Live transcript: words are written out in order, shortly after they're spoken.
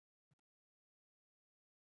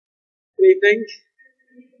evening.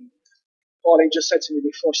 Pauline just said to me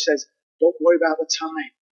before, she says, don't worry about the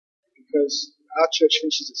time, because our church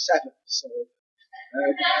finishes at 7, so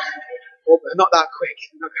not that quick.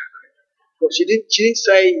 But she didn't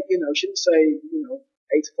say, 8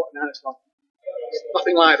 o'clock, 9 o'clock.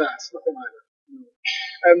 Nothing like that.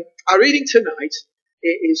 No. Our reading tonight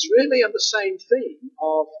is really on the same theme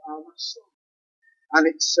of our last song. And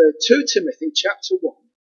it's 2 Timothy chapter 1,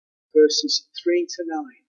 verses 3 to 9.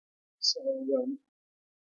 So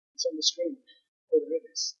it's on the screen. Oh, there it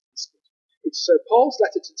is. It's Paul's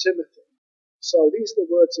letter to Timothy. So these are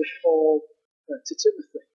the words of Paul to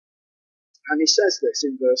Timothy. And he says this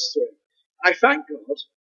in verse 3. I thank God,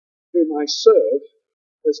 whom I serve,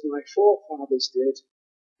 as my forefathers did,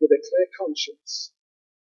 with a clear conscience.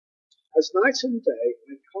 As night and day,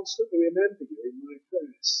 I constantly remember you in my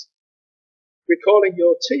prayers. Recalling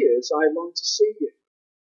your tears, I long to see you,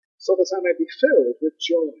 so that I may be filled with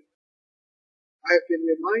joy. I have been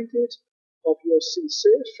reminded of your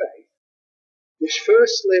sincere faith, which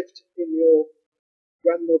first lived in your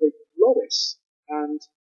grandmother Lois and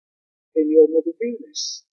in your mother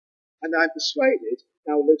Eunice, and I am persuaded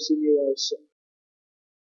now lives in you also.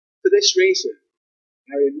 For this reason,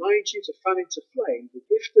 I remind you to fan into flame the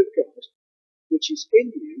gift of God, which is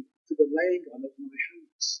in you through the laying on of my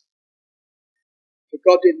hands. For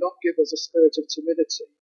God did not give us a spirit of timidity,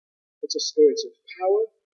 but a spirit of power,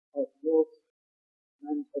 of love,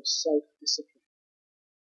 and of self-discipline.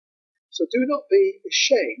 So do not be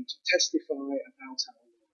ashamed to testify about our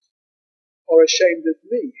Lord, or ashamed of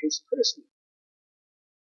me, his prisoner.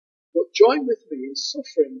 But join with me in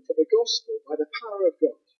suffering for the gospel by the power of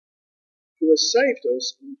God, who has saved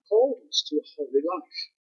us and called us to a holy life.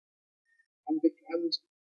 And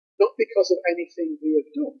not because of anything we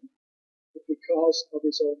have done, but because of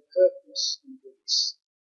his own purpose and grace.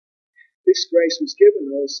 This grace was given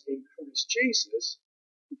us in Christ Jesus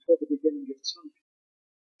before the beginning of time.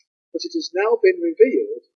 But it has now been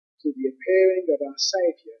revealed through the appearing of our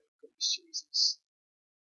Saviour, Christ Jesus,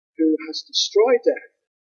 who has destroyed death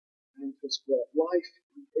and has brought life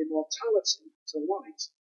and immortality to light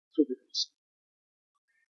through the gospel.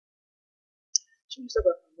 So let's have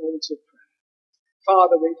a moment of prayer.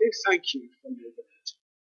 Father, we do thank you for your word.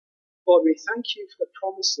 Lord, we thank you for the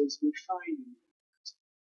promises we find in your word,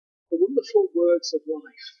 the wonderful words of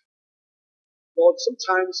life. Lord,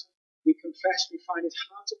 sometimes we confess we find it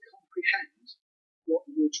hard to comprehend what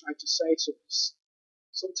you try to say to us.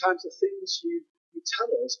 Sometimes the things you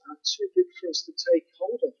tell us are too big for us to take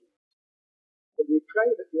hold of. But we pray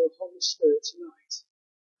that your Holy Spirit tonight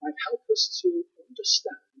might help us to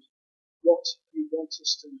understand what you want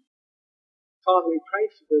us to know. Father, we pray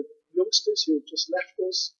for the youngsters who have just left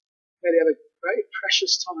us. May they have a very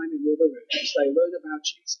precious time in the other room as they learn about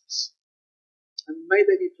Jesus. And may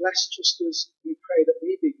they be blessed just as we pray that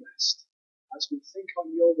we be blessed as we think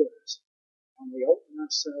on your word and we open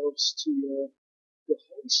ourselves to your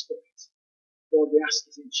Holy Spirit. Lord, we ask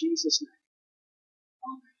it in Jesus' name.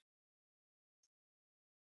 Amen.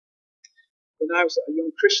 When I was a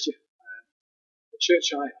young Christian, the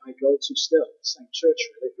church I go to still, the same church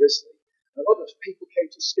really, Risley, a lot of people came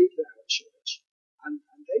to speak at our church, and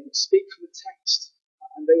they would speak from the text,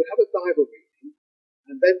 and they would have a Bible reading,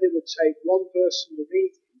 and then they would take one verse from the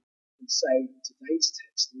reading and say, today's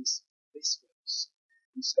text is this verse,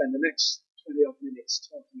 and spend the next 20 odd minutes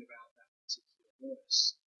talking about that particular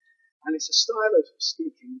verse. And it's a style of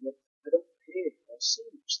speaking that I don't hear or see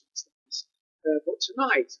much these days. But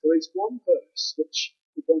tonight there is one verse which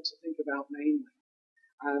we're going to think about mainly.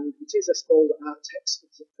 And it is, I suppose, our text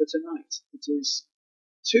for tonight. It is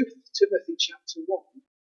 2 Timothy chapter 1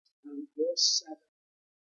 and verse 7.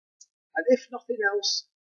 And if nothing else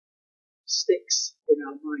sticks in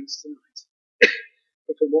our minds tonight,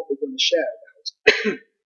 but from what we're going to share about,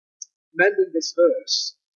 remembering this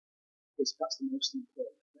verse is perhaps the most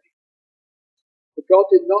important thing. For God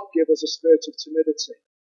did not give us a spirit of timidity,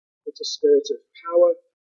 but a spirit of power,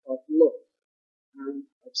 of love, and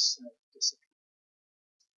of self-discipline.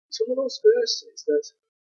 It's one of those verses that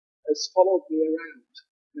has followed me around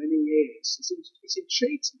many years. It's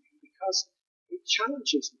intrigued me because it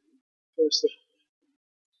challenges me, first of all.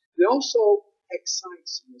 It also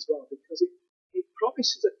excites me as well because it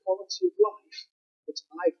promises a quality of life that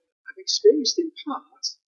I've experienced in part,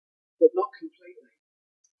 but not completely.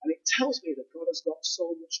 And it tells me that God has got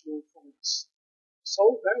so much more for us.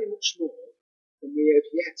 So very much more than we have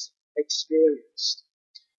yet experienced.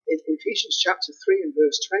 In Ephesians chapter 3 and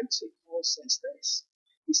verse 20, Paul says this.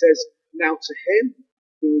 He says, now to him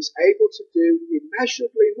who is able to do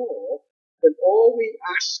immeasurably more than all we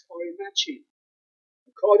ask or imagine,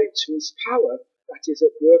 according to his power that is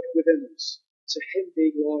at work within us. To him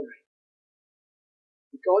be glory.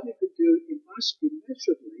 God who can do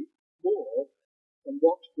immeasurably more than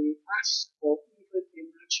what we ask or even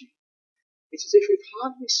imagine. It's as if we've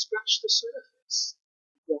hardly scratched the surface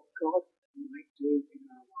of what God might do in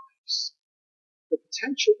our lives. The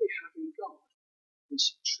potential we have in God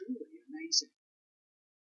is truly amazing.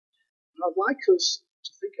 And I'd like us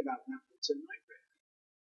to think about that tonight, really.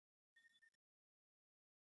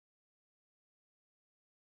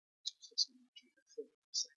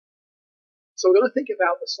 So we're going to think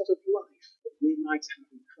about the sort of life that we might have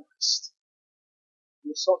in Christ,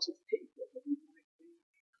 and the sort of people that we might be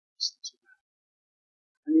in Christ as well.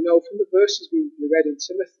 And from the verses we read in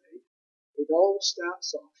Timothy, it all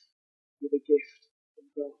starts off with a gift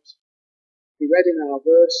from God. We read in our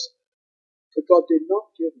verse, for God did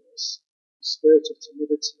not give us a spirit of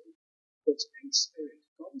timidity, but a spirit.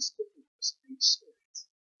 God has given us a spirit.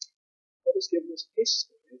 God has given us his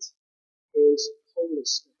spirit, his Holy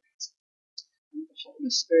Spirit. And the Holy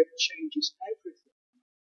Spirit changes everything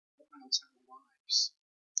about our lives.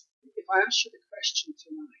 If I ask you the question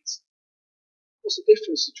tonight, what's the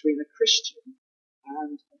difference between a Christian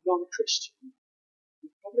and a non-Christian?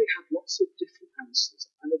 You probably have lots of different answers,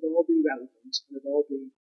 and they'll all be relevant, and they'll all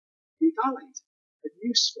be valid and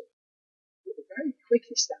useful. But the very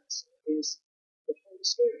quickest answer is the Holy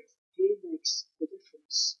Spirit. He makes the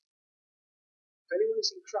difference. If anyone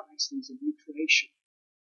is in Christ, he's a new creation.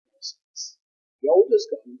 The old has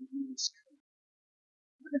gone, the new has come.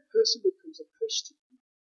 When a person becomes a Christian,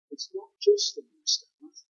 it's not just a new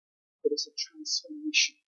start, but it's a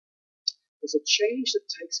transformation. There's a change that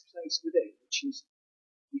takes place within, which is,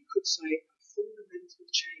 you could say, a fundamental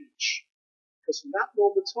change. Because from that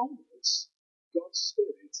moment onwards, God's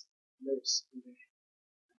Spirit lives within.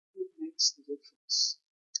 And He makes the difference.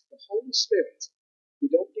 The Holy Spirit, we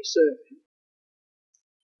don't deserve Him,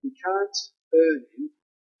 we can't earn Him,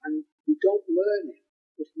 and we don't learn Him,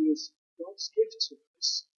 but He is God's gift to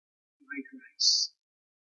us by grace.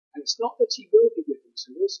 And it's not that He will be given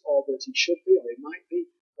to us, or that He should be, or He might be,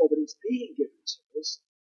 or that He's being given to us,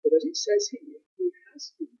 but as it says here, He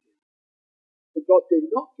has been given. For God did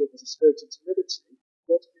not give us a spirit of timidity,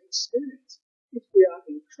 but a spirit. If we are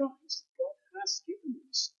in Christ, God has given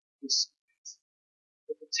us His Spirit.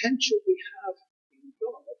 The potential we have in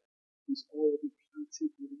God is already planted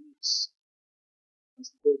within us. As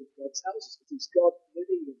the Word of God tells us, it is God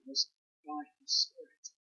living in us by His Spirit.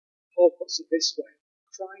 Paul puts it this way,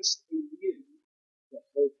 Christ in you, the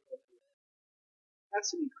hope of glory.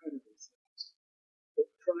 That's an incredible thought, that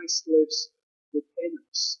Christ lives within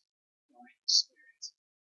us by His Spirit.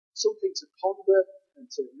 Something to ponder and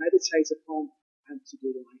to meditate upon and to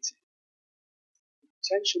delight in. The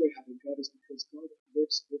potential we have in God is because God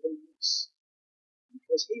lives within us. And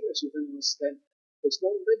because He lives within us, then there's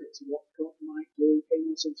no limit to what God might do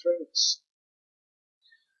in us and through us.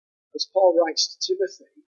 As Paul writes to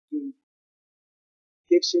Timothy, he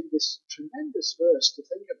gives him this tremendous verse to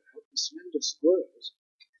think about, this tremendous word,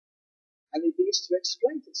 and he begins to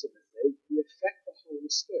explain to Timothy the effect the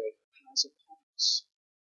Holy Spirit has upon us.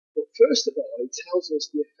 But first of all, he tells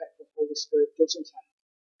us the effect the Holy Spirit doesn't have.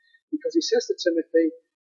 Because he says to Timothy,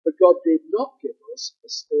 for God did not give us a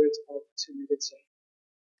spirit of timidity.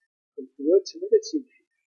 The word timidity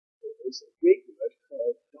is a Greek word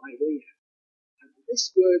called dileia. And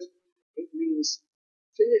this word, it means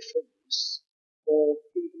fearfulness or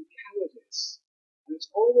even cowardice. And it's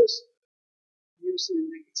always used in a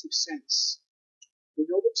negative sense. We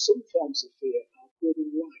know that some forms of fear are good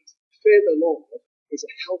and right. Fear the Lord is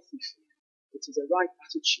a healthy fear. It is a right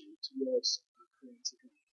attitude towards our Creator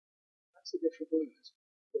God. That's a different word.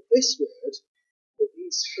 But this word, it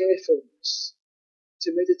means fearfulness.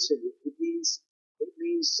 Timidity, it means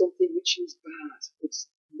something which is bad. It's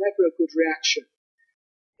never a good reaction.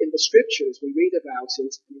 In the scriptures, we read about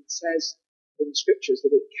it, and it says in the scriptures that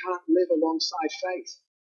it can't live alongside faith,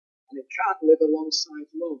 and it can't live alongside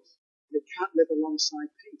love, and it can't live alongside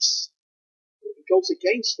peace. It goes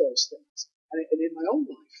against those things. And in my own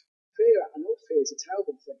life, I know fear is a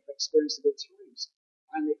terrible thing. I've experienced it at times.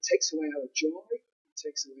 And it takes away our joy, it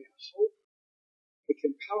takes away our hope. It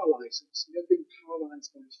can paralyze us. We've been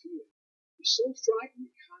paralyzed by fear. We're so frightened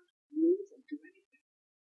we can't move or do anything.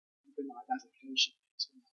 I've been like that occasionally as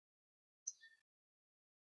well.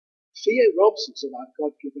 Fear robs us of our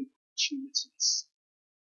God-given opportunities.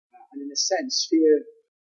 And in a sense, fear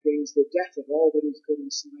brings the death of all that is good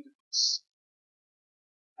inside of us.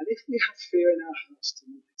 And if we have fear in our hearts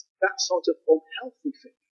tonight, that sort of unhealthy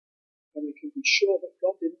fear, then we can be sure that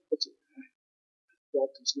God didn't put it there, and God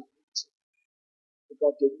does not want it.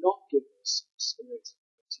 God did not give us a spirit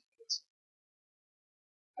of timidity.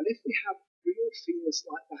 And if we have real feelings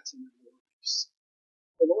like that in our lives,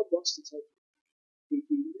 the Lord wants to take it. He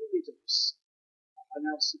really does. And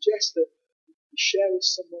I'll suggest that you share with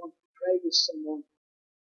someone, pray with someone.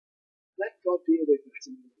 Let God deal with that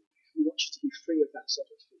in your life. He wants you to be free of that sort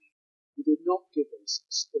of fear. He did not give us a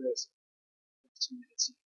spirit of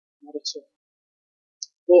timidity. Not at all.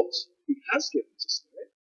 But He has given us a spirit.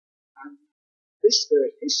 And this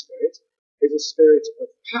spirit, His spirit, is a spirit of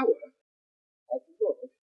power, of love,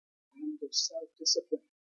 and of self-discipline.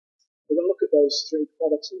 We're going to look at those three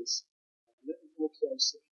qualities a little more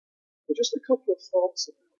closely. But just a couple of thoughts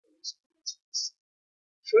about those qualities.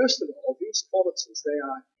 First of all, these qualities, they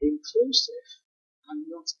are inclusive and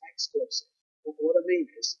not exclusive. What I mean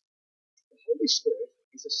is, the Holy Spirit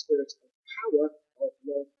is a spirit of power, of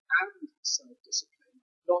love, and self-discipline,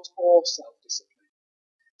 not all self-discipline.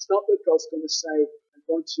 It's not that God's going to say, I'm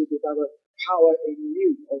going to develop power in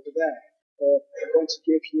you over there, or I'm going to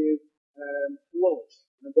give you love,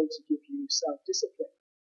 and I'm going to give you self-discipline.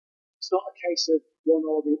 It's not a case of one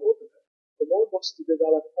or the other. The Lord wants to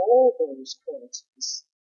develop all those qualities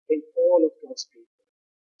in all of God's people.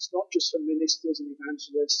 It's not just for ministers and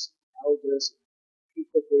evangelists, elders,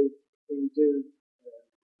 people who do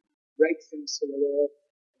great things for the Lord,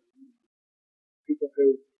 people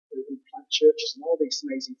who plant churches and all these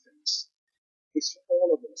amazing things. It's for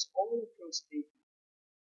all of us, all of God's people.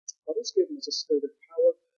 God has given us a spirit of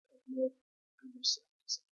power, of love, and of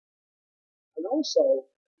self-discipline. And also,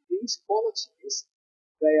 these qualities,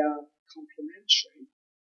 they are complementary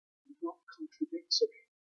and not contradictory.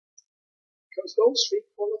 Because those three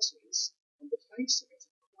qualities, on the face of it,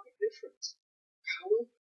 are quite different. Power,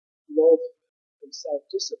 love, and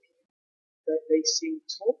self-discipline, they seem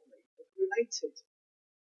totally related.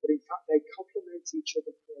 But in fact, they complement each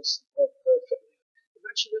other perfectly.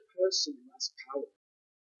 Imagine a person who has power,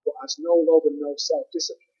 but has no love and no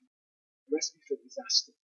self-discipline. The recipe for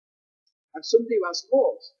disaster. And somebody who has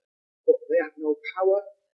love, but they have no power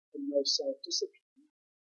and no self-discipline,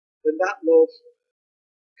 then that love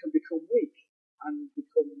can become weak and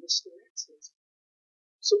become misdirected.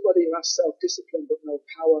 Somebody who has self-discipline but no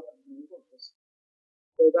power and no love,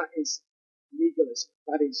 well, that is legalism.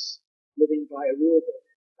 That is living by a rule book.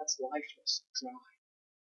 That's lifeless, dry.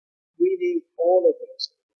 We need all of those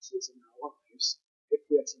qualities in our lives if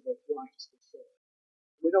we are to live life to the full.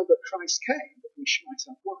 We know that Christ came that we might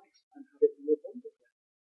have life and have it more abundantly.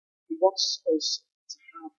 He wants us to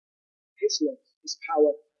have His love, His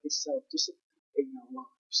power, His self-discipline in our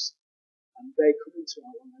lives. And they come into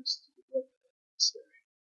our lives through the work of the Holy Spirit.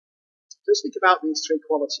 Let's think about these three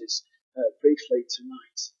qualities briefly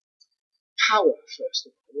tonight. Power, first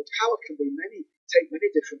of all. Power can take many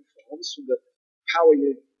different forms, from the power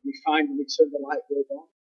you find when we turn the light bulb on,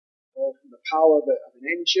 or from the power of an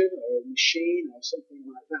engine or a machine or something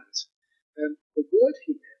like that. The word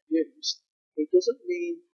here used, it doesn't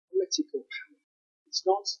mean political power. It's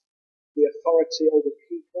not the authority over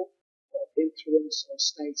people or influence or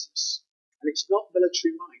status. And it's not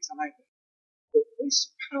military might either. But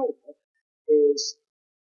this power is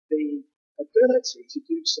the ability to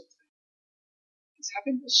do something. It's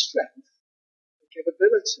having the strength, the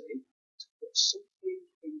capability to put something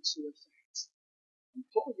into effect. And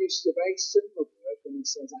Paul uses a very similar word when he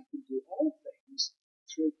says, I can do all things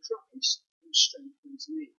through Christ who strengthens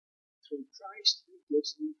me. Through Christ who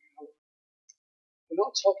gives me power. We're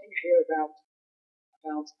not talking here about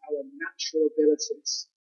our natural abilities.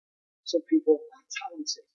 Some people are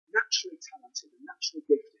talented, naturally and naturally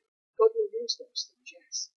gifted. God will use those things,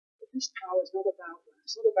 yes. But this power is not about that.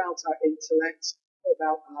 It's not about our intellect, not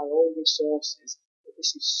about our own resources, but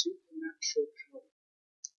this is supernatural power.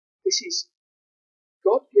 This is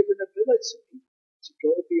God-given ability to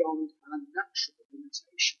go beyond our natural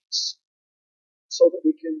limitations so that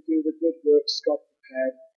we can do the good works God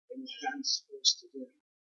prepared in advance for us to do.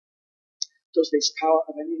 Does this power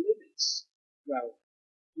have any limits? Well,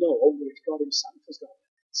 no, only if God Himself has got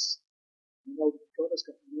limits. We know that God has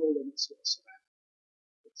got no limits whatsoever.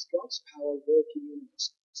 It's God's power working in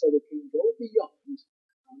us so we can go beyond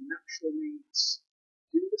our natural needs,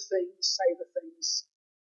 do the things, say the things,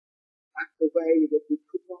 act the way that we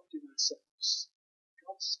could not do ourselves.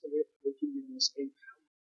 God's Spirit working in us in power.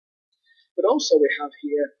 But also we have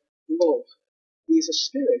here love. He is a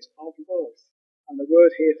spirit of love. And the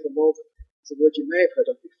word here for love is a word you may have heard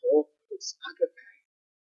of before. It's agape.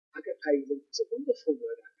 Agape is a wonderful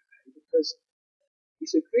word, agape, because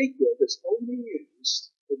it's a Greek word that's only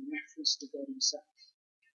used in reference to God Himself.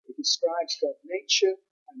 It describes God's nature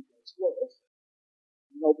and God's love.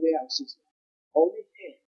 Nobody else's love. Only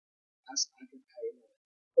Him as agape love.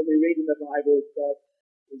 When we read in the Bible, God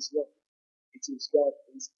is love, it It is God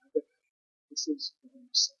is agape. This is God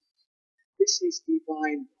himself. This is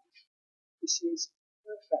divine love. This is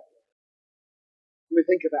perfect love. When we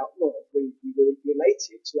think about love, we relate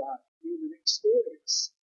it to our human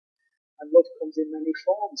experience. And love comes in many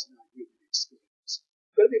forms in our human experience.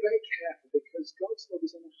 We've got to be very careful because God's love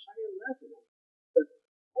is on a higher level than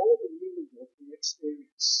all the human love we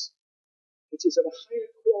experience. It is of a higher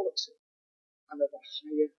quality and of a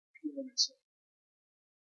higher purity.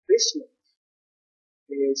 This love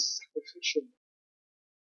is sacrificial.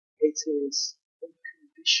 It is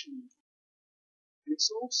unconditional. And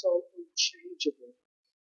it's also unchangeable.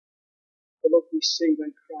 The love we see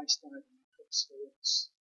when Christ died on the cross for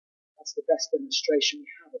us. That's the best demonstration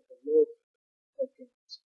we have of the love of God.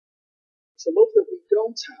 It's a love that we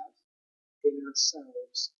don't have in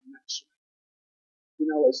ourselves naturally.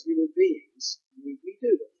 You know, as human beings, we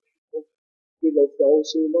do love people. We love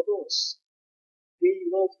those who love us.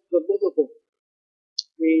 We love the lovable.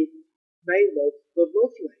 We may love the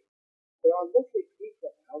lovely. There are lovely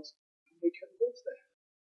people out, and we can love them.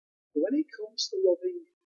 But when it comes to loving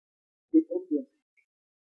the unloving,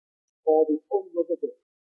 or the unlovable,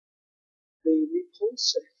 the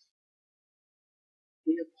repulsive,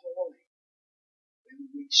 the appalling, then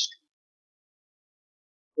we struggle.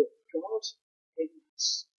 But God in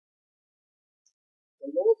us,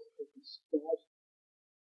 the love of this God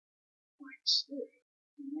by His Spirit,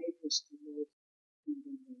 enables us to love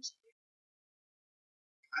even those people.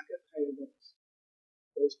 Agape love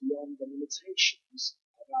goes beyond the limitations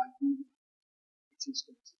of our human. It is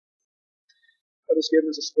God. God has given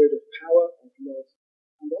us a spirit of power, of love,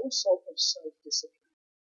 and also of self-discipline.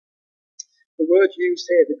 The word used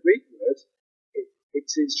here, the Greek word, it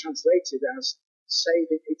is translated as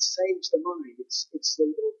saving. It saves the mind. It's the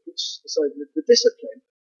love the discipline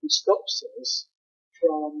which stops us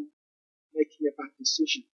from making a bad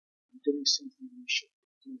decision and doing something we should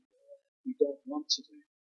do or we don't want to do.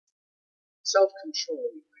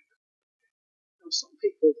 Self-control. Now, some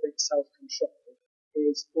people think self-control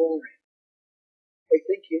is boring. They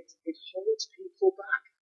think it holds people back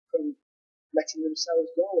from letting themselves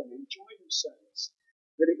go and enjoying themselves.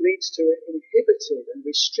 That it leads to an inhibited and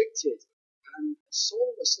restricted and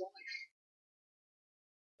soulless life.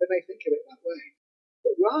 They may think of it that way.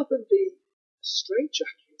 But rather than be a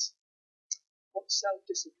straitjacket, what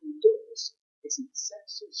self-discipline does is it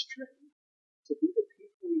sets us free to be the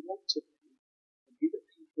people we want to be and be the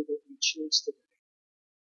people that we choose to be.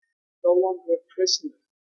 No longer a prisoner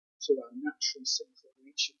to our natural sinful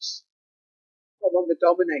natures. No longer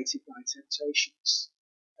dominated by temptations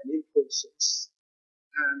and impulses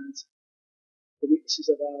and the weaknesses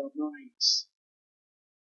of our minds,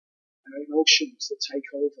 our emotions that take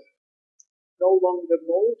over. No longer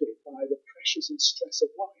moulded by the pressures and stress of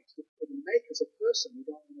life that can make us a person we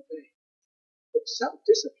don't want to be. But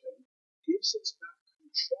self-discipline gives us back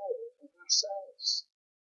control of ourselves.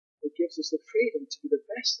 It gives us the freedom to be the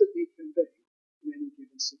best that we can be in any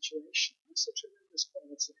given situation. That's a tremendous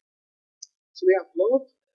quality. So we have love,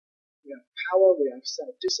 we have power, we have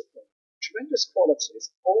self-discipline. Tremendous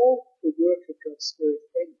qualities, all the work of God's Spirit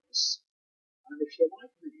in us. And if you're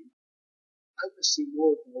like me, I want to see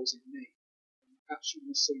more of those in me. And perhaps you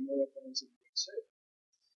want to see more of those in me too.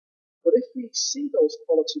 But if we see those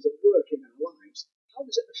qualities at work in our lives, how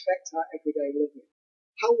does it affect our everyday living?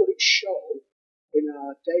 How will it show in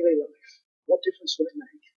our daily life? What difference will it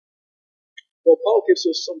make? Well, Paul gives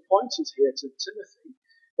us some pointers here to Timothy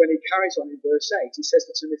when he carries on in verse 8. He says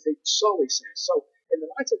to Timothy, so he says, so in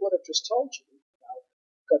the light of what I've just told you about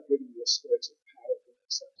God giving you a spirit of power and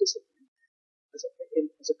self-discipline,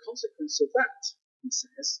 as a consequence of that, he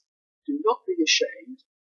says, do not be ashamed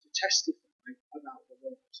to testify about the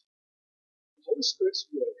Lord. The Holy Spirit's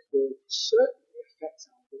work will certainly affect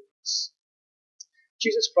our witness.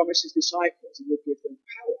 Jesus promised his disciples he would give them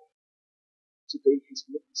power to be his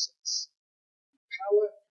witnesses.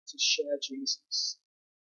 Power to share Jesus.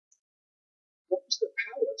 Not just the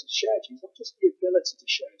power to share Jesus, not just the ability to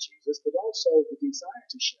share Jesus, but also the desire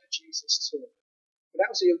to share Jesus too. When I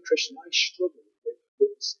was a young Christian, I struggled with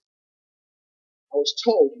witnessing. I was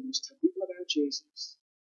told you must tell people about Jesus.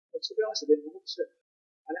 But to be honest, I didn't want to.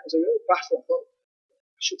 And it was a real battle. I thought,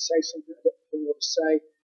 I should say something, I don't know what to say.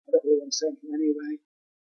 I don't really want to say anything anyway.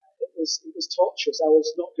 It was torturous. I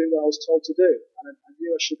was not doing what I was told to do. And I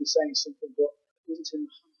knew I should be saying something, but it wasn't in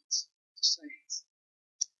my heart to say it.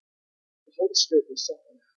 The Holy Spirit will sort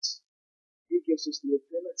that out. He gives us the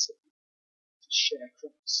ability to share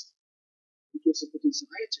Christ. He gives us the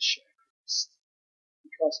desire to share Christ.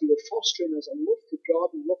 Because he will foster in us a love for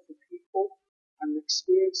God and love for people and an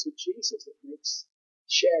experience of Jesus that makes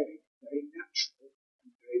sharing very natural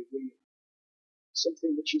and very real.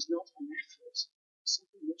 something which is not an effort,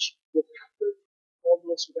 something which will happen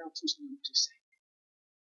almost without us noticing.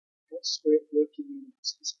 God's Spirit working in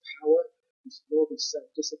us, His power, His love, His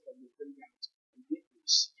self-discipline will bring out a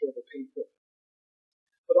witness for other people.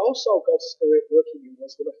 But also God's Spirit working in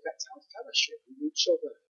us will affect our fellowship with each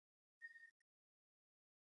other.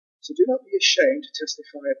 So do not be ashamed to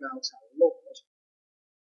testify about our Lord,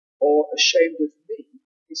 or ashamed of me,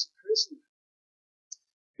 His prisoner.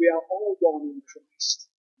 We are all one in Christ.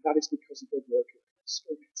 That is because of the work of the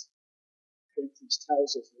Spirit. Corinthians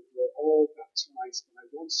tells us that we're all baptized by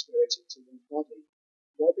one Spirit into one body,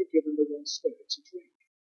 all be given the one Spirit to drink.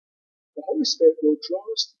 The Holy Spirit will draw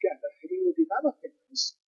us together and He will develop in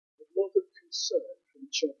us the love and concern for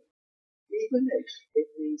each other, even if it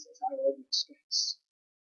means at our own expense.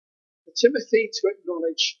 For Timothy to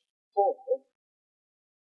acknowledge Paul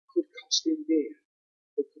could cost him dear.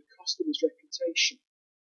 It could cost him his reputation.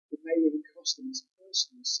 It may even cost him his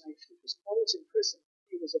personal safety. Because Paul was in prison.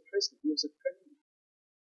 He was a prisoner. He was a criminal.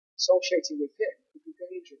 Associating with him could be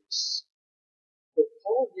dangerous. But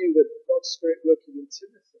Paul knew that God's Spirit working in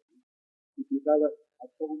Timothy would develop a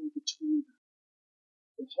bond between them.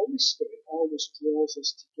 The Holy Spirit always draws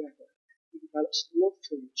us together. He develops love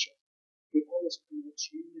for each other. He always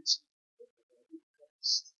promotes unity with the body of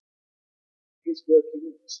Christ. His work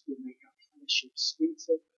in us will make our fellowship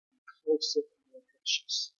sweeter and closer and more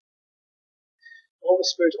precious. The Holy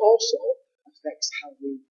Spirit also affects how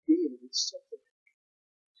we deal with suffering.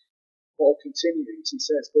 Paul continues, he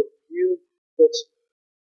says, but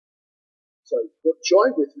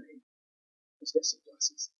join with me. Let's get some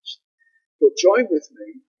glasses. But join with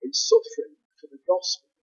me in suffering for the gospel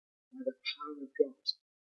by the power of God.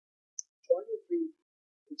 Join with me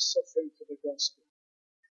in suffering for the gospel.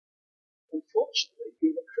 Unfortunately,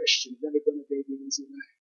 being a Christian is never going to be the easy way.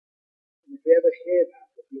 And if we ever hear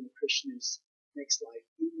that being a Christian makes life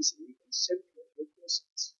easy and simple, it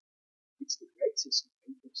doesn't. It's the greatest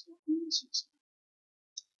way, but it's not the easiest way.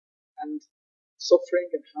 And suffering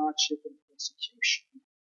and hardship and persecution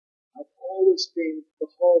have always been the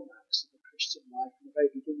hallmarks of the Christian life from the very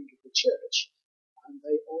beginning of the church, and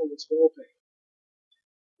they always will be.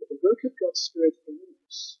 But the work of God's Spirit in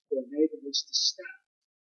us will enable us to stand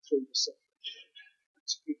through the suffering and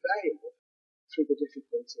to prevail through the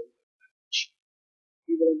difficulty of the age.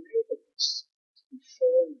 He will enable us to be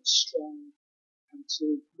firm and strong and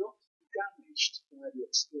to not be damaged by the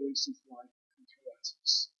experiences life can throw at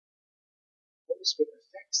us. The Holy Spirit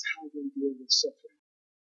affects how we deal with suffering.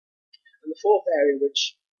 And the fourth area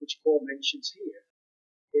which Paul mentions here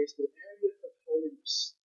is the area of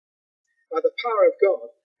holiness. By the power of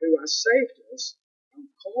God, who has saved us and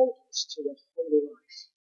called us to a holy life.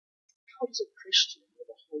 How does a Christian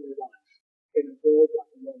live a holy life in a world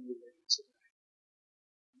like the one we live in today?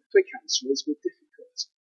 And the quick answer is with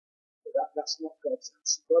difficulty. But that's not God's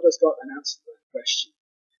answer. God has got an answer to that question.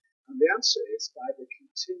 And the answer is by the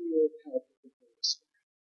continual help of the Holy Spirit.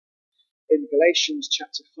 In Galatians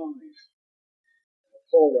chapter 5,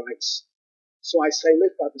 Paul writes, so I say,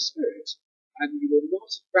 live by the Spirit, and you will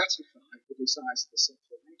not gratify the desires of the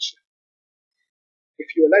sinful nature.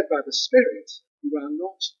 If you are led by the Spirit, you are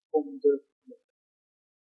not under law.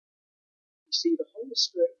 You see, the Holy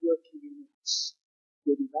Spirit working in us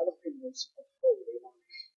will develop in us a holy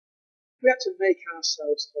life. If we had to make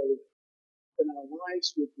ourselves holy, then our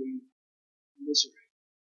lives would be misery.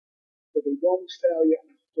 There'd be one failure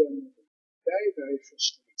after another. Very, very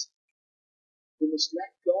frustrating. We must let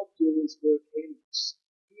God do His work in us.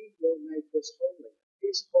 He will make us holy.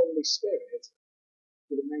 His Holy Spirit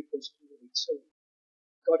will make us holy too.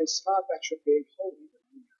 God is far better at being holy than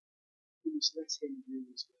we are. We must let Him do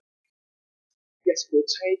His work. Yes, it will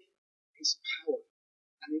take His power,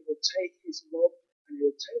 and it will take His love, and it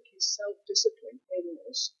will take His self-discipline in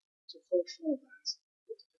us to fulfill that.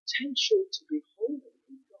 But the potential to be holy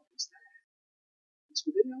in God is there. It's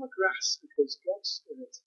within our grasp because God's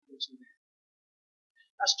Spirit lives within.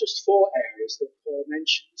 That's just 4 areas that Paul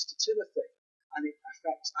mentions to Timothy. And it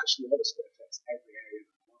affects, actually, the Holy Spirit affects every area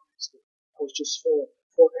of our lives. But that was just four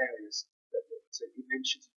areas that he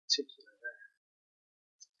mentions in particular there.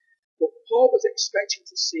 But Paul was expecting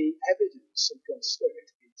to see evidence of God's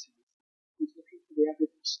Spirit in Timothy. He was looking for the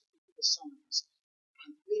evidence, looking for the signs.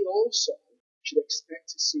 And we also should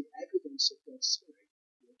expect to see evidence of God's Spirit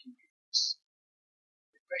working in us.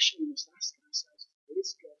 The question we must ask ourselves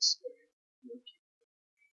is God's Spirit working?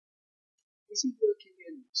 Is He working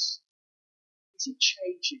in us? Is He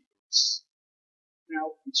changing us?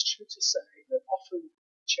 Now, it's true to say that often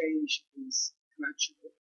change is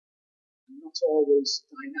gradual and not always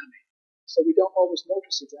dynamic. So we don't always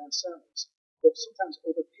notice it ourselves. But sometimes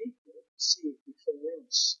other people see it before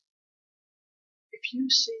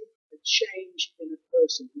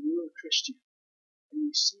person who you're a Christian and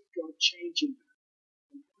you see God changing them,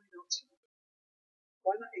 then why not tell them?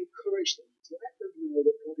 Why not encourage them to let them know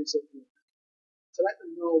that God is at work? To let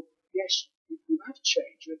them know, yes, you have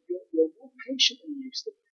changed. You're more patient than you used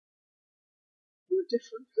to be. You're a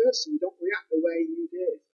different person. You don't react the way you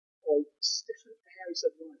did. Or it's different areas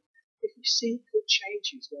of life. If you see good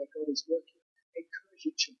changes where God is working, encourage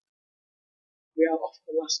each other. We are often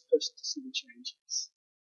the last person to see the changes.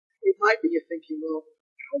 It might be you're thinking, well,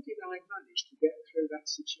 how did I manage to get through that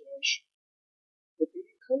situation? But be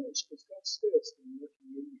encouraged because God's Spirit's been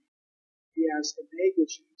working in you. He has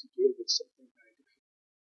enabled you to deal with something very different.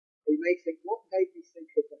 We may think, what made me think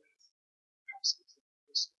of that? Perhaps it's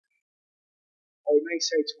this way. Or we may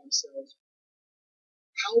say to ourselves,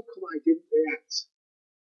 how come I didn't react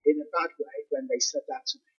in a bad way when they said that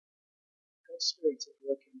to me? God's Spirit is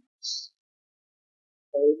working in us.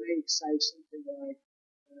 Or we may say something like,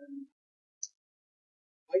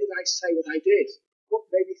 why did I say what I did? What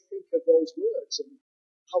made me think of those words? And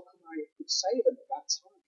how come I could say them at that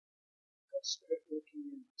time? God's Spirit working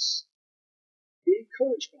in us. Be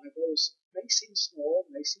encouraged by those, may seem small,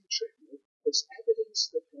 may seem trivial, but it's evidence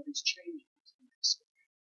that God is changing us by His Spirit.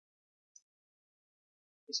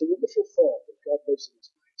 It's a wonderful thought that God lives in us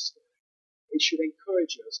by His Spirit. It should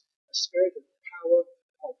encourage us, a spirit of power,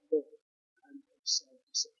 of love, and of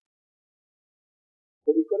self-discipline.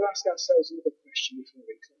 But we've got to ask ourselves another question before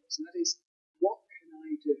we close, and that is, what can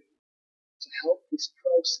I do to help this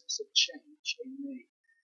process of change in me?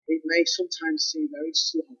 It may sometimes seem very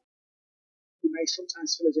slow. We may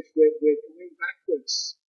sometimes feel as if we're going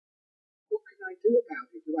backwards. What can I do about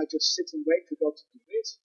it? Do I just sit and wait for God to do it?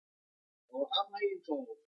 Or am I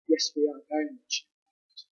involved? Yes, we are very much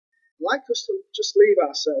involved. I'd like us to just leave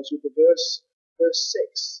ourselves with the verse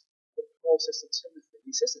 6 that Paul says to Timothy.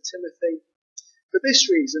 He says to Timothy, for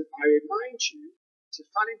this reason I remind you to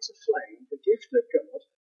fan into flame the gift of God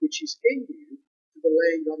which is in you for the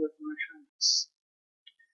laying on of my hands.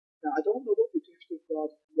 Now, I don't know what the gift of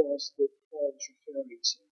God was that Paul was referring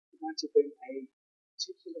to. It might have been a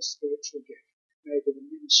particular spiritual gift. It may have been a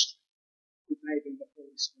ministry. It may have been the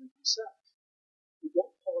Holy Spirit himself. But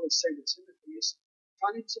what Paul is saying to Timothy is,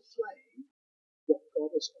 fan into flame what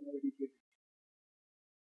God has already given you.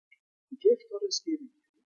 The gift God has given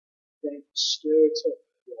you, then stir it up,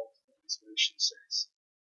 the Authorized Version says.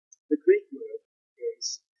 The Greek word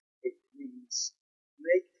it means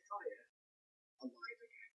make fire alive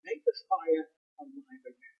again. Make the fire alive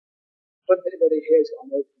again. I don't know if anybody here has got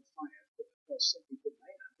an open fire, but some people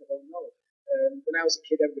may have, I don't know. When I was a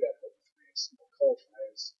kid, everybody had open fires, coal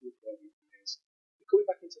fires, wood burning fires. They're coming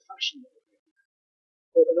back into fashion a little bit now.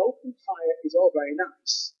 But an open fire is all very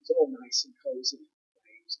nice. It's all nice and cosy.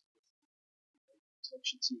 Flames,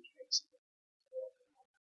 touch and tea cakes.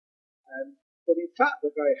 But in fact,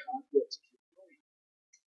 they're very hard work to keep going.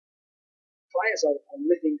 Fires are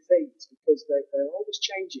living things because they're always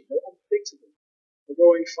changing. They're unpredictable. A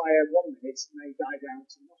roaring fire 1 minute may die down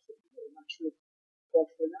to nothing. It'll naturally go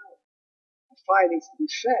for an hour. A fire needs to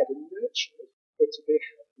be fed and nurtured for it to be a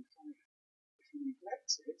healthy fire. If you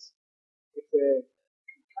neglect it, if we're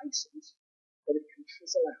complacent, then it can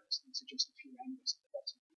fizzle out into just a few embers at the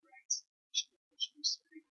bottom of the grate.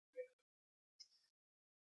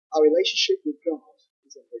 Our relationship with God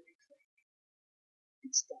is a living thing.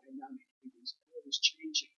 It's dynamic. It is always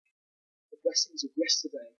changing. The blessings of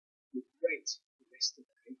yesterday were great for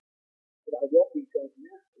yesterday, but our walk with God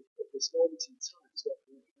now, at this moment in time, is what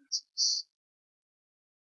really matters.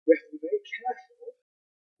 We have to be very careful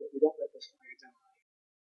that we don't let the fire die.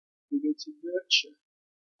 We need to nurture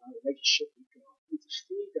our relationship with God. We need to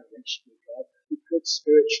feed our relationship with God with good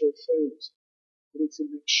spiritual food. We need to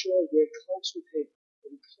make sure we're close with Him,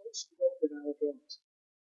 that we're close with our God.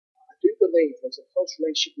 I do believe that a close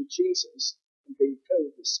relationship with Jesus and being filled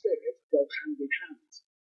with the Spirit go hand in hand.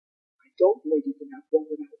 I don't believe you can have one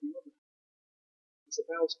without the other. It's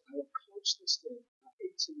about our closeness to Him, our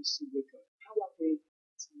intimacy with God. How are we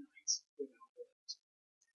tonight with our God?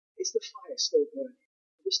 Is the fire still burning?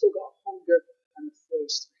 Have we still got a hunger and a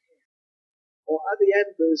thirst for Him? Or are the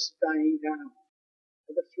embers dying down?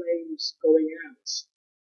 Are the flames going out?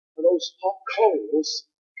 Are those hot coals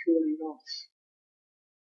cooling off?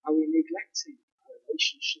 Are we neglecting our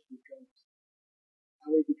relationship with God? Are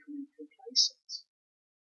we becoming complacent?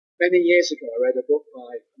 Many years ago, I read a book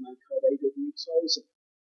by a man called A.W. Tozer,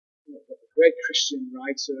 a great Christian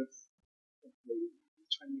writer of the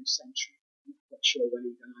 20th century. I'm not quite sure when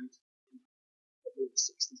he died, probably the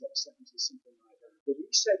 60s or 70s, something like that. But he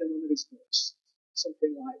said in one of his books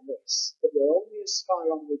something like this, that we're only as far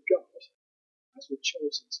on with God as we're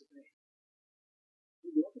chosen to be.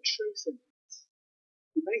 We know the truth in that.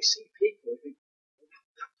 We may see people who think, well,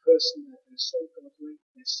 that person there, they're so godly,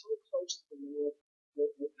 they're so close to the Lord, they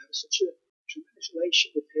have such a tremendous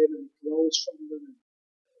relationship with Him, and it grows from them,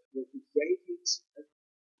 and with radiance. I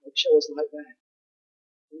wish I was like them.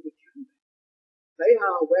 Well, we can be. They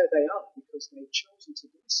are where they are because they've chosen to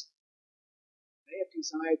be so. They have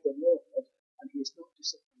desired the Lord, and He is not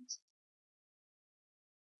disappointed.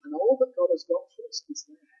 And all that God has got for us is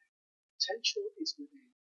there. Potential is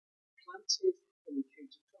within. Planted when we came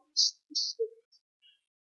to Christ, His Spirit.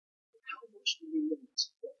 But how much do we want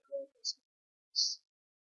what God has given us?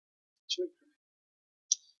 Shall we pray?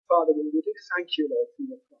 Father, we do thank you, Lord, for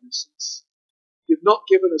your promises. You've not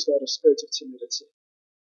given us, Lord, a spirit of timidity,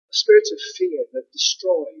 a spirit of fear that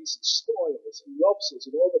destroys and spoils and robs us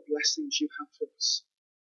of all the blessings you have for us.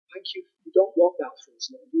 Thank you. You don't want that for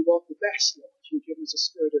us, Lord. We want the best, Lord. You've given us a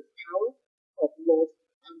spirit of power, of love,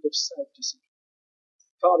 and of self-discipline.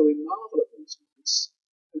 Father, we marvel at those words.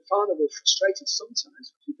 And Father, we're frustrated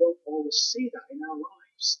sometimes because we don't always see that in our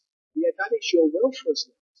lives. Yet that is your will for us,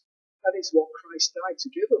 Lord. That is what Christ died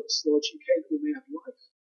to give us. Lord, you came that we may have life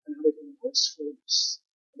and have it in all its fullness.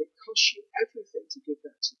 And it costs you everything to give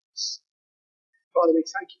that to us. Father, we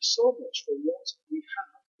thank you so much for what we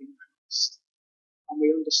have in Christ. And we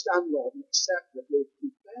understand, Lord, and accept that we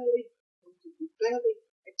barely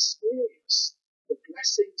experience the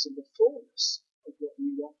blessings and the fullness of what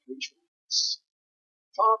you want for each one of us.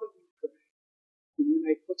 Father, we pray that you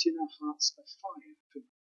may put in our hearts a fire for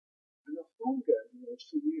you and a hunger, Lord,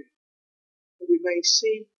 for you. That we may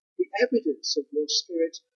see the evidence of your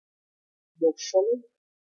Spirit more fully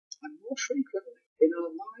and more frequently in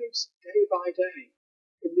our lives day by day,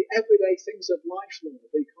 in the everyday things of life, Lord,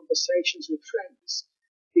 the conversations with friends,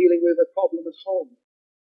 dealing with a problem at home,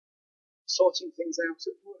 sorting things out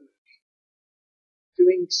at work,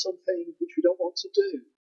 doing something which we don't want to do.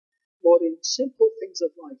 Lord, in simple things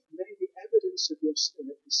of life, may the evidence of your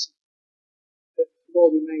Spirit be seen. That,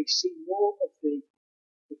 Lord, we may see more of the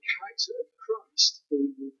character of Christ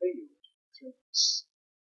being revealed through us.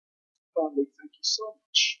 Father, we thank you so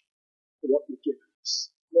much for what you've given us.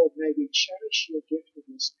 Lord, may we cherish your gift of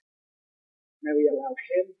your Spirit. May we allow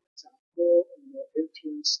him to have more and more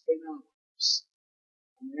influence in our lives.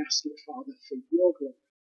 And we ask you, Father, for your glory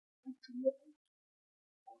and for your honor.